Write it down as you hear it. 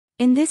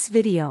In this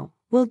video,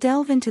 we'll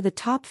delve into the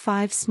top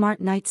 5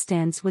 smart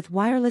nightstands with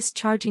wireless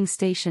charging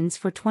stations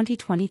for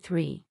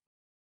 2023.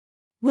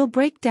 We'll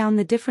break down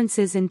the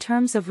differences in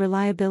terms of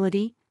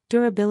reliability,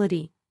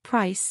 durability,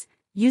 price,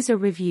 user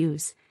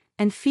reviews,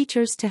 and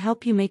features to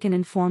help you make an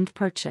informed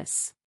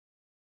purchase.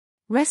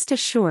 Rest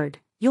assured,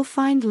 you'll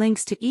find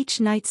links to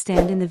each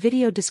nightstand in the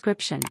video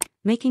description,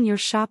 making your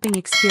shopping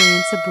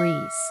experience a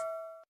breeze.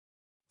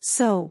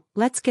 So,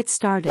 let's get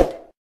started.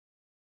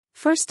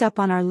 First up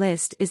on our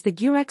list is the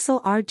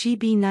Durexel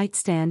RGB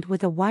nightstand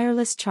with a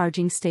wireless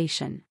charging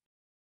station.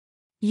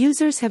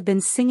 Users have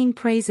been singing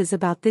praises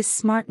about this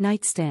smart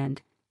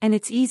nightstand, and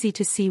it's easy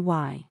to see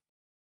why.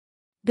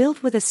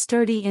 Built with a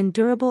sturdy and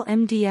durable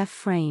MDF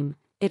frame,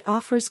 it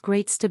offers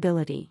great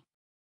stability.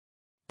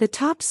 The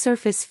top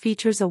surface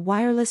features a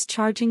wireless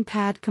charging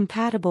pad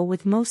compatible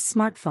with most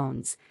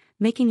smartphones,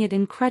 making it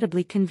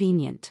incredibly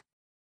convenient.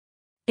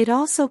 It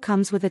also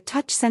comes with a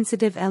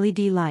touch-sensitive LED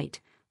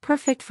light,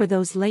 perfect for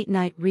those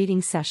late-night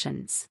reading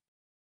sessions.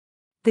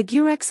 The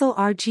Durexel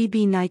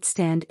RGB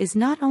nightstand is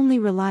not only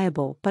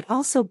reliable but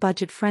also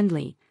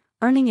budget-friendly,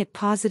 earning it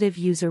positive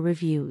user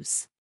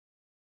reviews.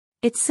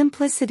 Its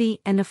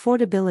simplicity and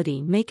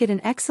affordability make it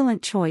an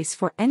excellent choice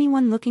for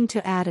anyone looking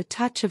to add a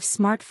touch of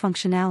smart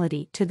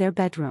functionality to their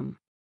bedroom.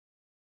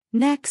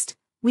 Next,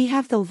 we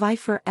have the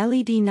Viper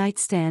LED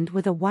nightstand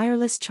with a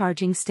wireless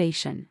charging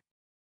station.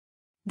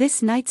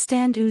 This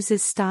nightstand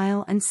oozes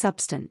style and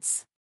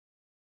substance.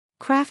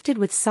 Crafted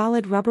with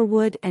solid rubber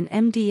wood and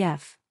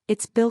MDF,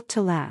 it's built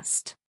to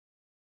last.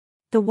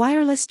 The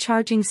wireless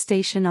charging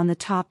station on the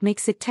top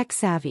makes it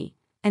tech-savvy,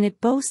 and it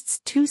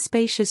boasts 2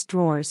 spacious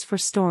drawers for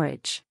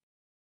storage.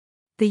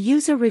 The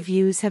user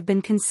reviews have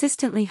been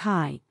consistently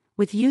high,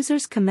 with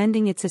users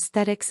commending its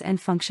aesthetics and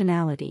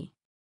functionality.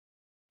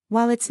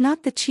 While it's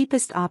not the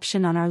cheapest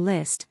option on our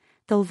list,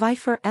 the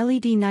Viper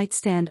LED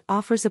nightstand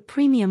offers a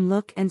premium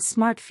look and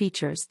smart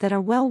features that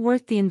are well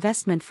worth the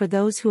investment for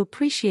those who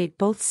appreciate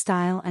both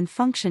style and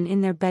function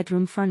in their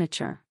bedroom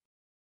furniture.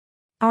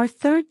 Our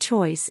third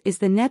choice is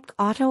the NEP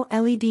Auto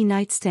LED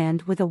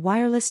nightstand with a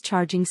wireless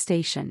charging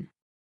station.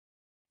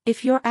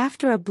 If you're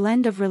after a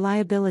blend of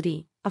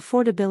reliability,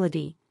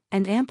 affordability,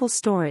 and ample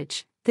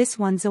storage, this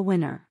one's a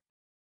winner.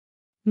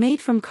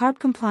 Made from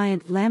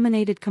carb-compliant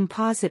laminated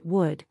composite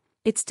wood,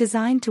 it's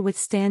designed to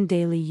withstand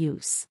daily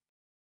use.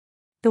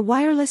 The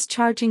wireless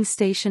charging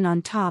station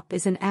on top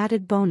is an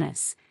added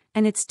bonus,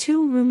 and its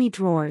 2 roomy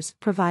drawers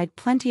provide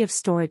plenty of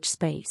storage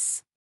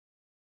space.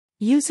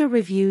 User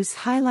reviews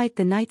highlight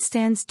the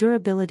nightstand's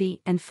durability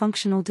and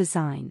functional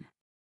design.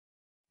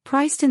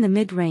 Priced in the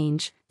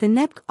mid-range, the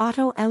NEP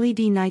Auto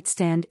LED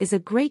nightstand is a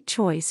great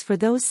choice for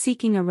those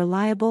seeking a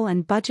reliable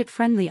and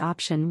budget-friendly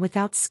option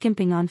without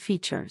skimping on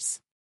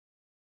features.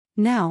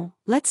 Now,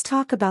 let's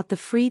talk about the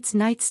Freeds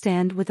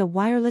nightstand with a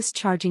wireless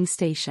charging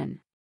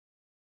station.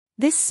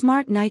 This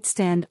smart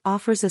nightstand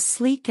offers a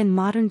sleek and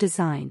modern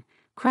design,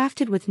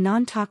 crafted with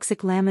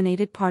non-toxic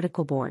laminated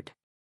particle board.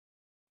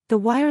 The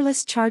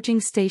wireless charging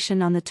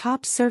station on the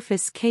top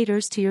surface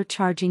caters to your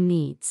charging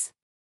needs.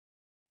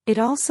 It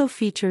also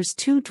features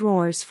 2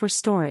 drawers for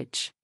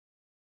storage.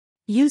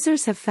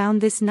 Users have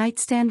found this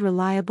nightstand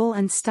reliable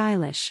and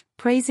stylish,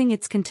 praising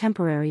its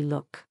contemporary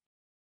look.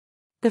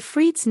 The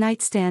Freeds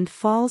nightstand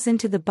falls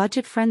into the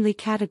budget-friendly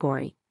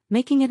category,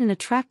 making it an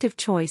attractive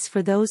choice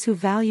for those who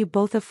value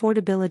both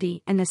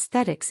affordability and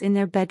aesthetics in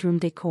their bedroom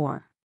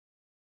decor.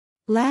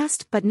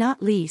 Last but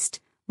not least,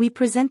 we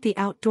present the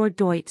Outdoor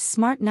Deutsch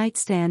Smart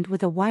Nightstand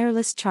with a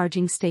wireless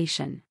charging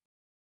station.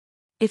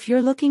 If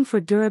you're looking for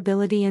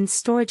durability and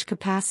storage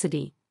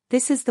capacity,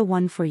 this is the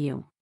one for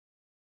you.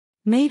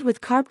 Made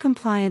with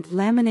carb-compliant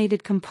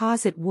laminated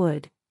composite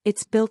wood,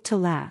 it's built to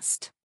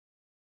last.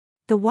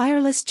 The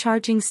wireless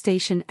charging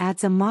station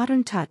adds a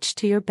modern touch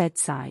to your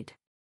bedside.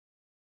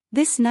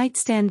 This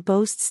nightstand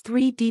boasts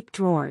 3 deep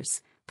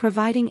drawers,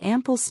 providing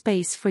ample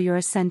space for your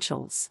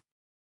essentials.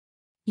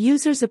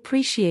 Users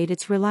appreciate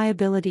its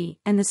reliability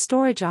and the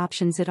storage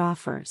options it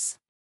offers.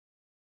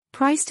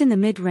 Priced in the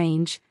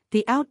mid-range,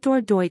 the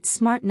Outdoor Deutsch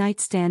Smart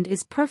Nightstand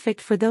is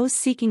perfect for those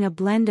seeking a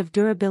blend of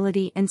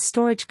durability and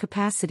storage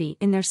capacity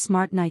in their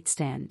smart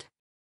nightstand.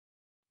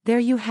 There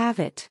you have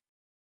it.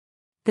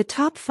 The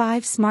top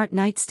 5 smart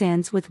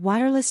nightstands with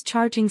wireless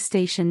charging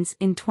stations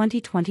in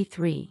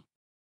 2023.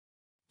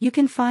 You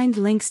can find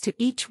links to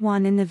each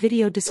one in the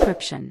video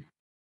description.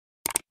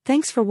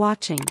 Thanks for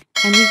watching,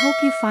 and we hope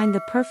you find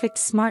the perfect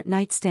smart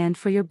nightstand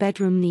for your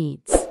bedroom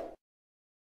needs.